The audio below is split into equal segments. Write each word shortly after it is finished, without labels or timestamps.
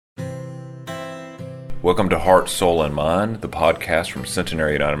Welcome to Heart, Soul, and Mind, the podcast from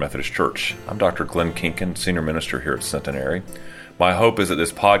Centenary United Methodist Church. I'm Dr. Glenn Kinkin, Senior Minister here at Centenary. My hope is that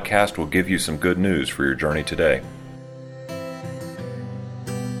this podcast will give you some good news for your journey today.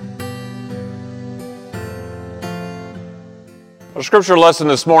 Our scripture lesson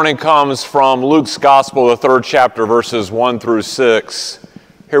this morning comes from Luke's Gospel, the 3rd chapter, verses 1 through 6.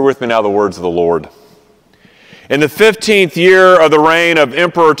 Hear with me now the words of the Lord. In the 15th year of the reign of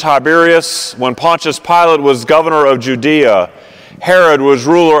Emperor Tiberius, when Pontius Pilate was governor of Judea, Herod was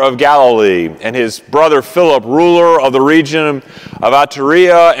ruler of Galilee, and his brother Philip, ruler of the region of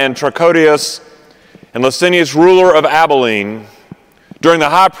Iturea and Trachonitis, and Lysanias, ruler of Abilene, during the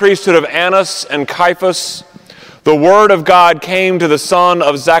high priesthood of Annas and Caiaphas, the word of God came to the son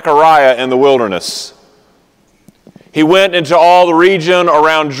of Zechariah in the wilderness. He went into all the region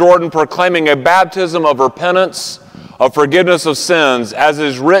around Jordan, proclaiming a baptism of repentance, of forgiveness of sins, as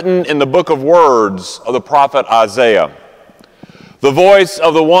is written in the book of words of the prophet Isaiah. The voice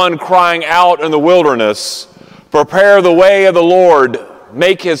of the one crying out in the wilderness, "Prepare the way of the Lord,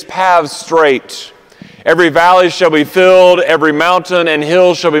 make his paths straight. Every valley shall be filled, every mountain and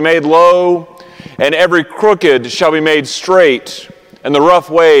hill shall be made low, and every crooked shall be made straight, and the rough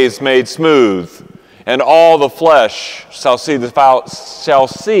ways made smooth. And all the flesh shall see the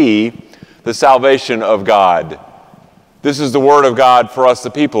salvation of God." This is the word of God for us, the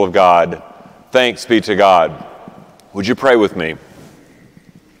people of God. Thanks be to God. Would you pray with me?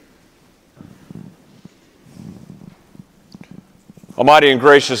 Almighty and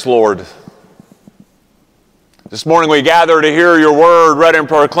gracious Lord, this morning we gather to hear your word read and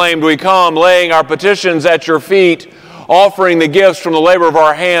proclaimed. We come laying our petitions at your feet, offering the gifts from the labor of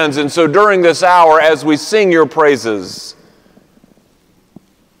our hands. And so during this hour, as we sing your praises,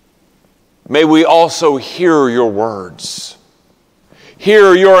 may we also hear your words,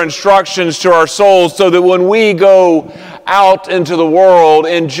 hear your instructions to our souls, so that when we go out into the world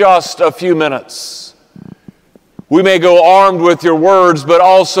in just a few minutes, we may go armed with your words, but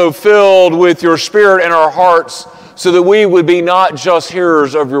also filled with your Spirit in our hearts, so that we would be not just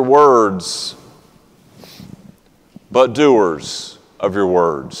hearers of your words, but doers of your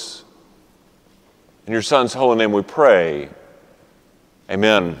words. In your Son's holy name we pray.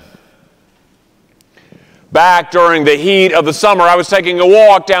 Amen. Back during the heat of the summer, I was taking a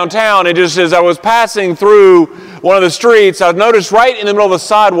walk downtown, and just as I was passing through one of the streets, I noticed right in the middle of the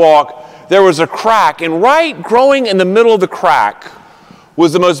sidewalk, there was a crack, and right growing in the middle of the crack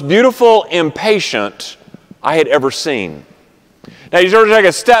was the most beautiful impatient I had ever seen. Now, you sort of take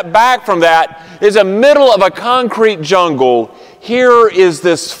a step back from that. It's the middle of a concrete jungle. Here is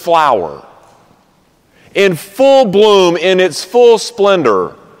this flower in full bloom, in its full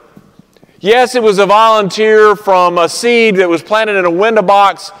splendor. Yes, it was a volunteer from a seed that was planted in a window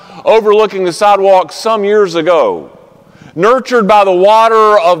box overlooking the sidewalk some years ago, nurtured by the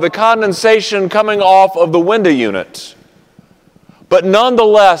water of the condensation coming off of the window unit. But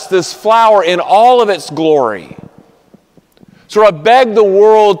nonetheless, this flower in all of its glory sort of begged the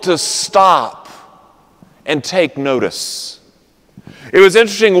world to stop and take notice. It was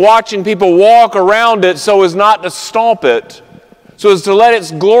interesting watching people walk around it so as not to stomp it, so as to let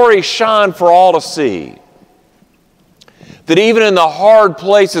its glory shine for all to see. That even in the hard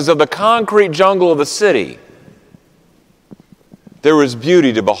places of the concrete jungle of the city, there was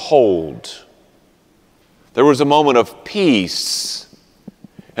beauty to behold. There was a moment of peace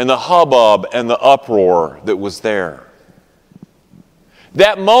in the hubbub and the uproar that was there.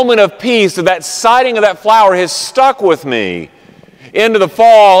 That moment of peace, of that sighting of that flower, has stuck with me into the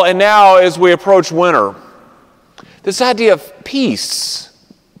fall and now as we approach winter. This idea of peace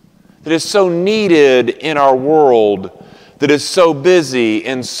that is so needed in our world, that is so busy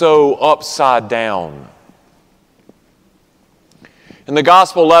and so upside down. In the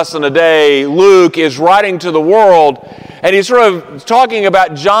gospel lesson today, Luke is writing to the world, and he's sort of talking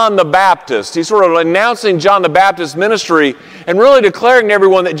about John the Baptist. He's sort of announcing John the Baptist's ministry and really declaring to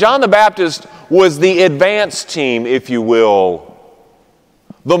everyone that John the Baptist was the advance team, if you will,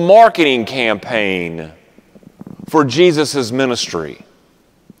 the marketing campaign for Jesus' ministry.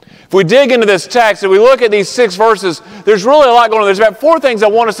 If we dig into this text and we look at these 6 verses, there's really a lot going on. There's about 4 things I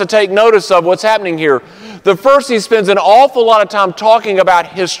want us to take notice of what's happening here. The first, he spends an awful lot of time talking about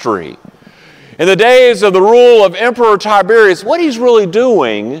history. In the days of the rule of Emperor Tiberius, what he's really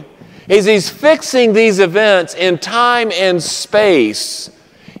doing is he's fixing these events in time and space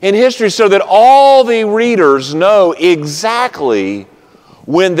in history so that all the readers know exactly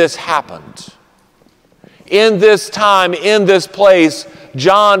when this happened. In this time, in this place,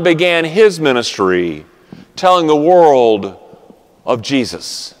 John began his ministry telling the world of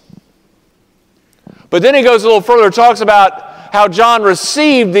Jesus. But then he goes a little further, talks about how John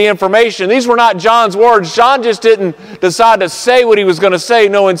received the information. These were not John's words. John just didn't decide to say what he was going to say.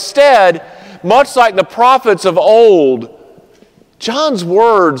 No, instead, much like the prophets of old, John's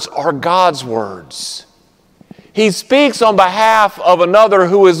words are God's words. He speaks on behalf of another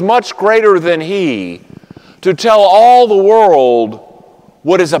who is much greater than he to tell all the world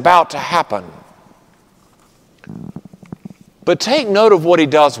what is about to happen. But take note of what he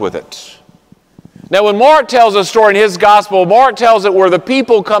does with it. Now, when Mark tells a story in his gospel, Mark tells it where the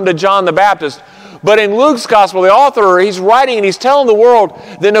people come to John the Baptist. But in Luke's gospel, the author, he's writing and he's telling the world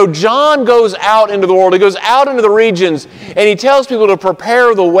that no, John goes out into the world. He goes out into the regions and he tells people to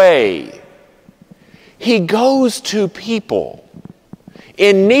prepare the way. He goes to people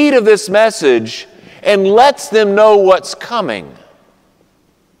in need of this message and lets them know what's coming.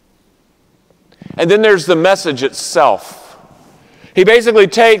 And then there's the message itself. He basically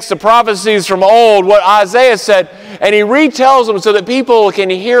takes the prophecies from old, what Isaiah said, and he retells them so that people can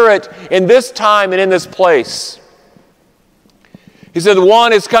hear it in this time and in this place. He said, the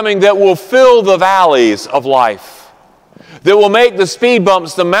one is coming that will fill the valleys of life, that will make the speed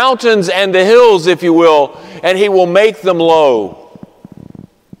bumps, the mountains and the hills, if you will, and he will make them low.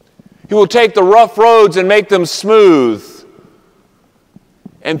 He will take the rough roads and make them smooth,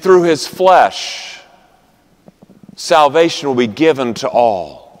 and through his flesh, salvation will be given to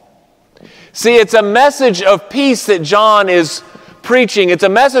all. See, it's a message of peace that John is preaching. It's a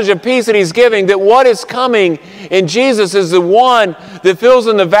message of peace that he's giving, that what is coming in Jesus is the one that fills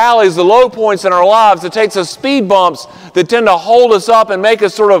in the valleys, the low points in our lives, that takes us speed bumps that tend to hold us up and make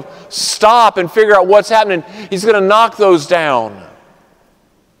us sort of stop and figure out what's happening. He's going to knock those down.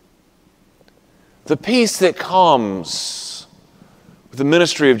 The peace that comes with the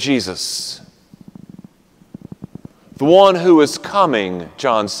ministry of Jesus. The one who is coming,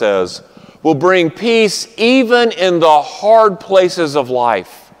 John says, will bring peace even in the hard places of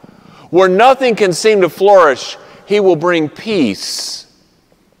life. Where nothing can seem to flourish, he will bring peace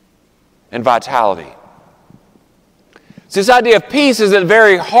and vitality. So this idea of peace is at the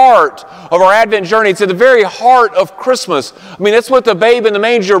very heart of our Advent journey. It's at the very heart of Christmas. I mean, that's what the babe in the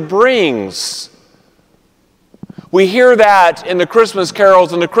manger brings. We hear that in the Christmas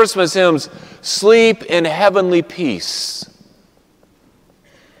carols and the Christmas hymns. Sleep in heavenly peace.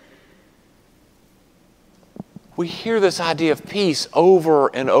 We hear this idea of peace over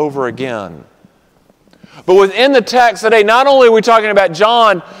and over again. But within the text today, not only are we talking about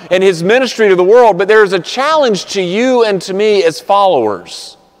John and his ministry to the world, but there is a challenge to you and to me as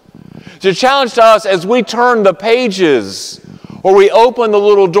followers. It's a challenge to us as we turn the pages, or we open the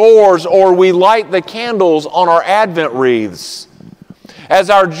little doors, or we light the candles on our Advent wreaths. As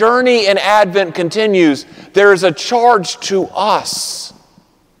our journey in Advent continues, there is a charge to us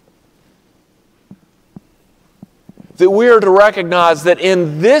that we are to recognize that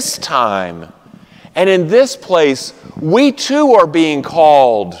in this time and in this place, we too are being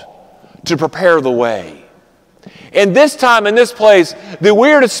called to prepare the way. In this time and this place, that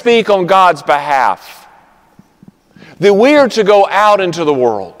we are to speak on God's behalf, that we are to go out into the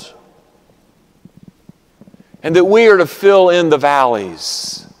world, and that we are to fill in the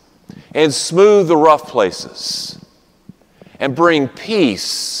valleys and smooth the rough places and bring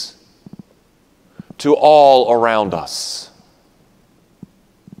peace to all around us.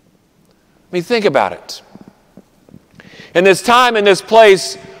 I mean, think about it. In this time, in this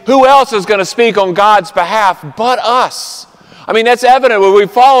place, who else is going to speak on God's behalf but us? I mean, that's evident. If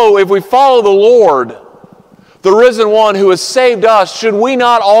we follow the Lord, the risen one who has saved us, should we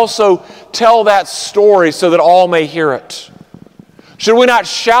not also tell that story so that all may hear it? Should we not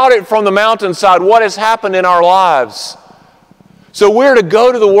shout it from the mountainside, what has happened in our lives? So we're to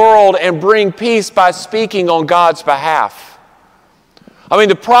go to the world and bring peace by speaking on God's behalf. I mean,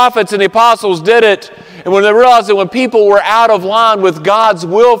 the prophets and the apostles did it, and when they realized that when people were out of line with God's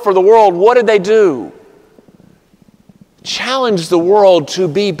will for the world, what did they do? Challenge the world to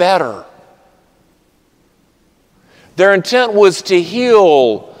be better. Their intent was to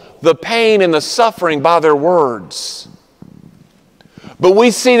heal the pain and the suffering by their words. But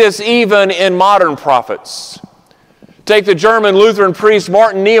we see this even in modern prophets. Take the German Lutheran priest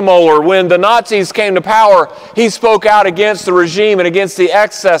Martin Niemöller. When the Nazis came to power, he spoke out against the regime and against the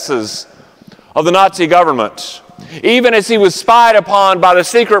excesses of the Nazi government. Even as he was spied upon by the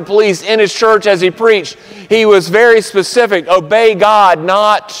secret police in his church as he preached, he was very specific. Obey God,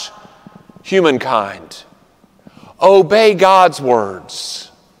 not humankind. Obey God's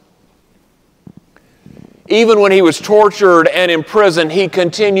words. Even when he was tortured and imprisoned, he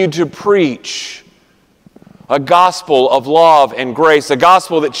continued to preach a gospel of love and grace, a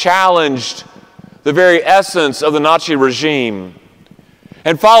gospel that challenged the very essence of the Nazi regime.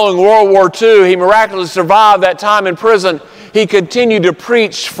 And following World War II, he miraculously survived that time in prison. He continued to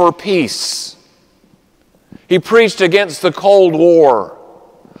preach for peace. He preached against the Cold War,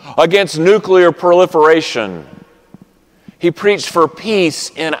 against nuclear proliferation. He preached for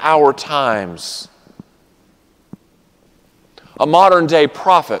peace in our times. A modern-day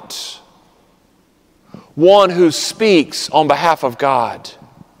prophet, one who speaks on behalf of God.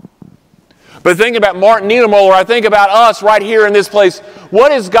 But thinking about Martin Niedermoller, I think about us right here in this place.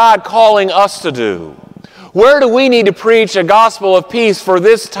 What is God calling us to do? Where do we need to preach a gospel of peace for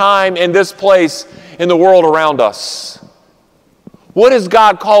this time and this place in the world around us? What is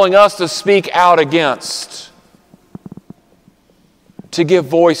God calling us to speak out against? To give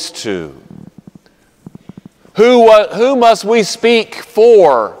voice to? Who must we speak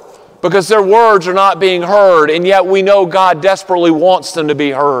for? Because their words are not being heard, and yet we know God desperately wants them to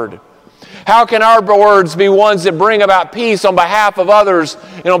be heard. How can our words be ones that bring about peace on behalf of others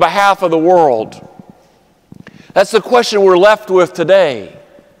and on behalf of the world? That's the question we're left with today.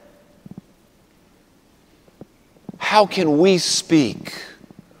 How can we speak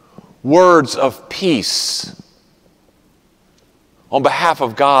words of peace on behalf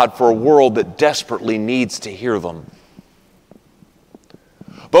of God for a world that desperately needs to hear them?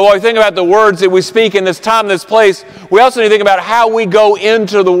 But when we think about the words that we speak in this time, this place, we also need to think about how we go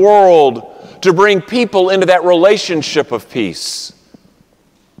into the world to bring people into that relationship of peace.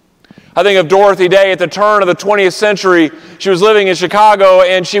 I think of Dorothy Day at the turn of the 20th century. She was living in Chicago,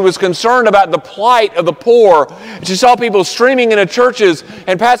 and she was concerned about the plight of the poor. She saw people streaming into churches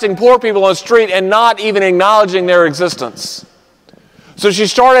and passing poor people on the street and not even acknowledging their existence. So she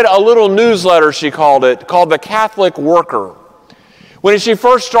started a little newsletter, she called it, called The Catholic Worker. When she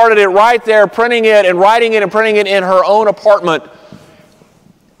first started it right there, printing it and writing it and printing it in her own apartment,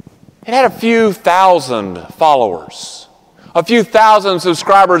 it had a few thousand followers, a few thousand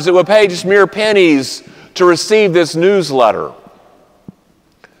subscribers that would pay just mere pennies to receive this newsletter.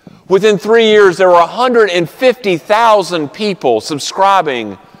 Within 3 years, there were 150,000 people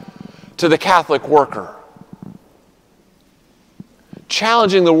subscribing to The Catholic Worker,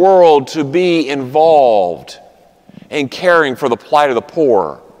 challenging the world to be involved in caring for the plight of the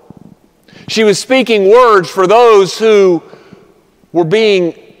poor. She was speaking words for those who were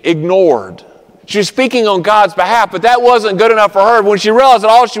being ignored. She was speaking on God's behalf, but that wasn't good enough for her. When she realized that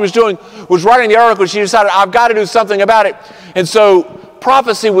all she was doing was writing the article, she decided, I've got to do something about it. And so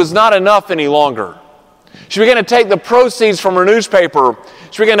prophecy was not enough any longer. She began to take the proceeds from her newspaper.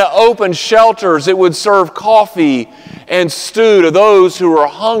 She began to open shelters that would serve coffee and stew to those who were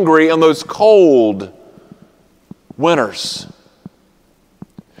hungry on those cold winters.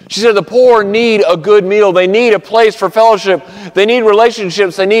 She said the poor need a good meal. They need a place for fellowship. They need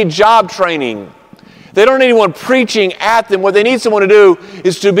relationships. They need job training. They don't need anyone preaching at them. What they need someone to do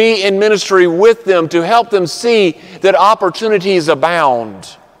is to be in ministry with them, to help them see that opportunities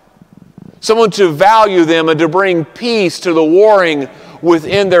abound. Someone to value them and to bring peace to the warring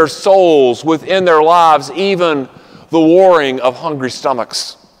within their souls, within their lives, even the warring of hungry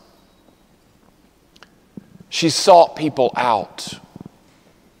stomachs. She sought people out.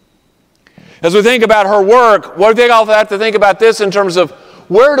 As we think about her work, what do we have to think about this in terms of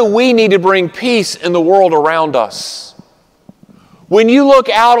where do we need to bring peace in the world around us? When you look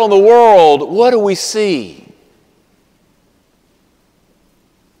out on the world, what do we see?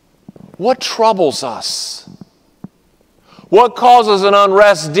 What troubles us? What causes an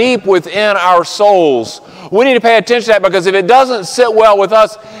unrest deep within our souls? We need to pay attention to that, because if it doesn't sit well with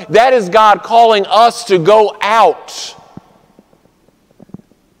us, that is God calling us to go out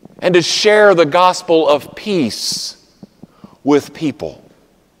and to share the gospel of peace with people.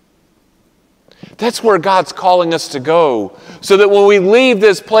 That's where God's calling us to go, so that when we leave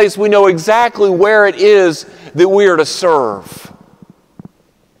this place, we know exactly where it is that we are to serve.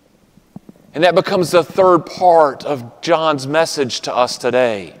 And that becomes the third part of John's message to us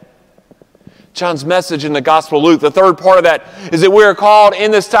today. John's message in the Gospel of Luke, the third part of that is that we are called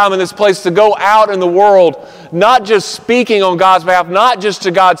in this time, in this place, to go out in the world, not just speaking on God's behalf, not just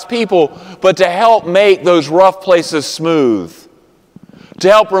to God's people, but to help make those rough places smooth, to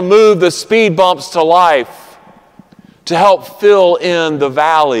help remove the speed bumps to life, to help fill in the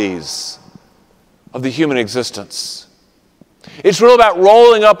valleys of the human existence. It's really about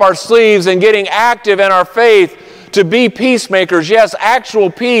rolling up our sleeves and getting active in our faith to be peacemakers. Yes, actual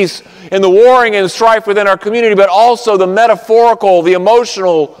peace in the warring and strife within our community, but also the metaphorical, the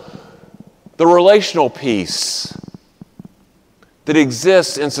emotional, the relational peace that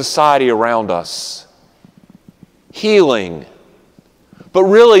exists in society around us. Healing but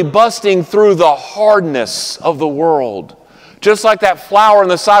really busting through the hardness of the world. Just like that flower on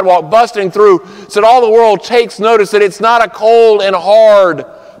the sidewalk busting through so that all the world takes notice that it's not a cold and hard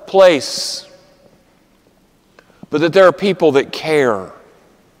place, but that there are people that care.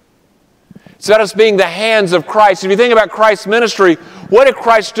 It's about us being the hands of Christ. If you think about Christ's ministry, what did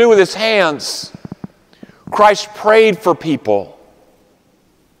Christ do with his hands? Christ prayed for people.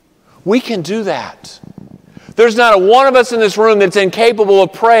 We can do that. There's not a one of us in this room that's incapable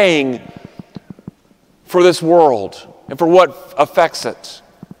of praying for this world and for what affects it.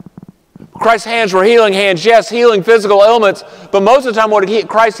 Christ's hands were healing hands, yes, healing physical ailments, but most of the time what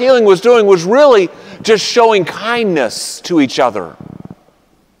Christ's healing was doing was really just showing kindness to each other.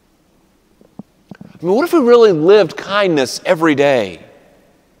 I mean, what if we really lived kindness every day?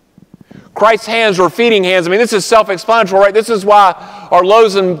 Christ's hands were feeding hands. I mean, this is self-explanatory, right? This is why our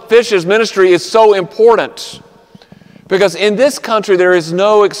loaves and fishes ministry is so important. Because in this country, there is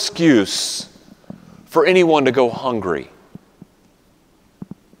no excuse for anyone to go hungry.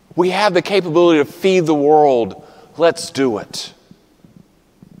 We have the capability to feed the world. Let's do it.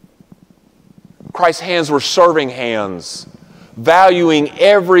 Christ's hands were serving hands, valuing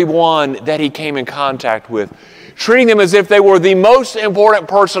everyone that he came in contact with, treating them as if they were the most important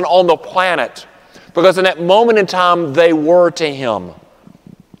person on the planet, because in that moment in time, they were to him.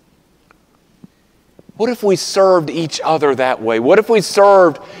 What if we served each other that way? What if we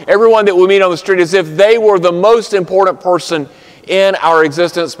served everyone that we meet on the street as if they were the most important person in our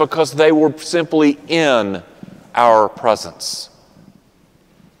existence because they were simply in our presence?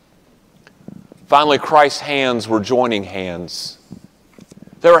 Finally, Christ's hands were joining hands.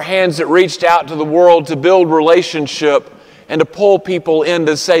 There were hands that reached out to the world to build relationship and to pull people in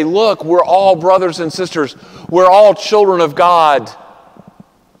to say, look, we're all brothers and sisters. We're all children of God.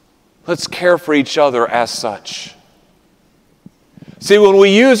 Let's care for each other as such. See, when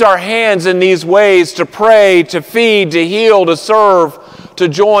we use our hands in these ways to pray, to feed, to heal, to serve, to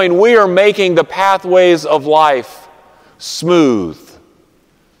join, we are making the pathways of life smooth.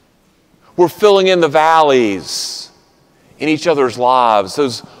 We're filling in the valleys in each other's lives,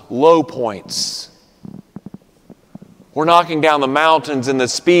 those low points. We're knocking down the mountains and the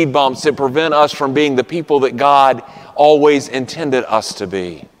speed bumps that prevent us from being the people that God always intended us to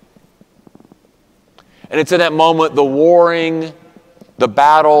be. And it's in that moment the warring, the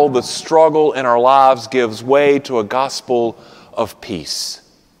battle, the struggle in our lives gives way to a gospel of peace.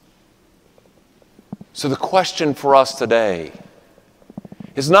 So the question for us today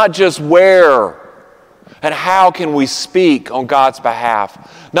is not just where and how can we speak on God's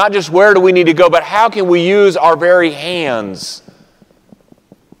behalf. Not just where do we need to go, but how can we use our very hands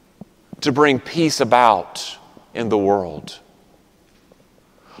to bring peace about in the world.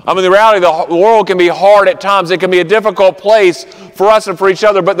 I mean, the reality, the world can be hard at times. It can be a difficult place for us and for each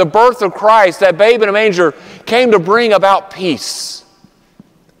other. But the birth of Christ, that babe in a manger, came to bring about peace.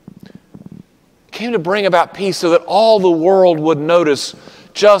 Came to bring about peace so that all the world would notice,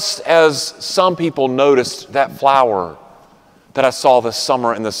 just as some people noticed that flower that I saw this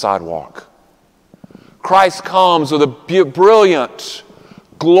summer in the sidewalk. Christ comes with a brilliant,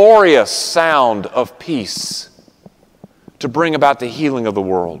 glorious sound of peace to bring about the healing of the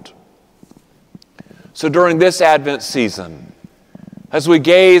world. So during this Advent season, as we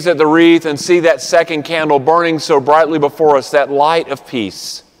gaze at the wreath and see that second candle burning so brightly before us, that light of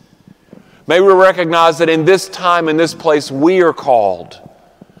peace, may we recognize that in this time, in this place, we are called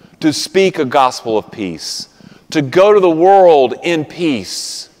to speak a gospel of peace, to go to the world in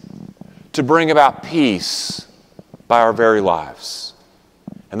peace, to bring about peace by our very lives.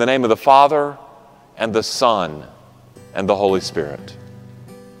 In the name of the Father, and the Son, and the Holy Spirit.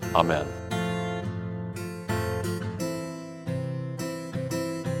 Amen.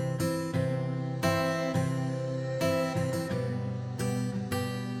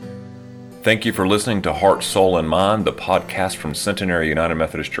 Thank you for listening to Heart, Soul, and Mind, the podcast from Centenary United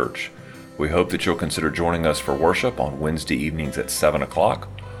Methodist Church. We hope that you'll consider joining us for worship on Wednesday evenings at 7 o'clock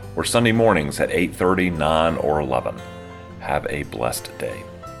or Sunday mornings at 8:30, 9, or 11. Have a blessed day.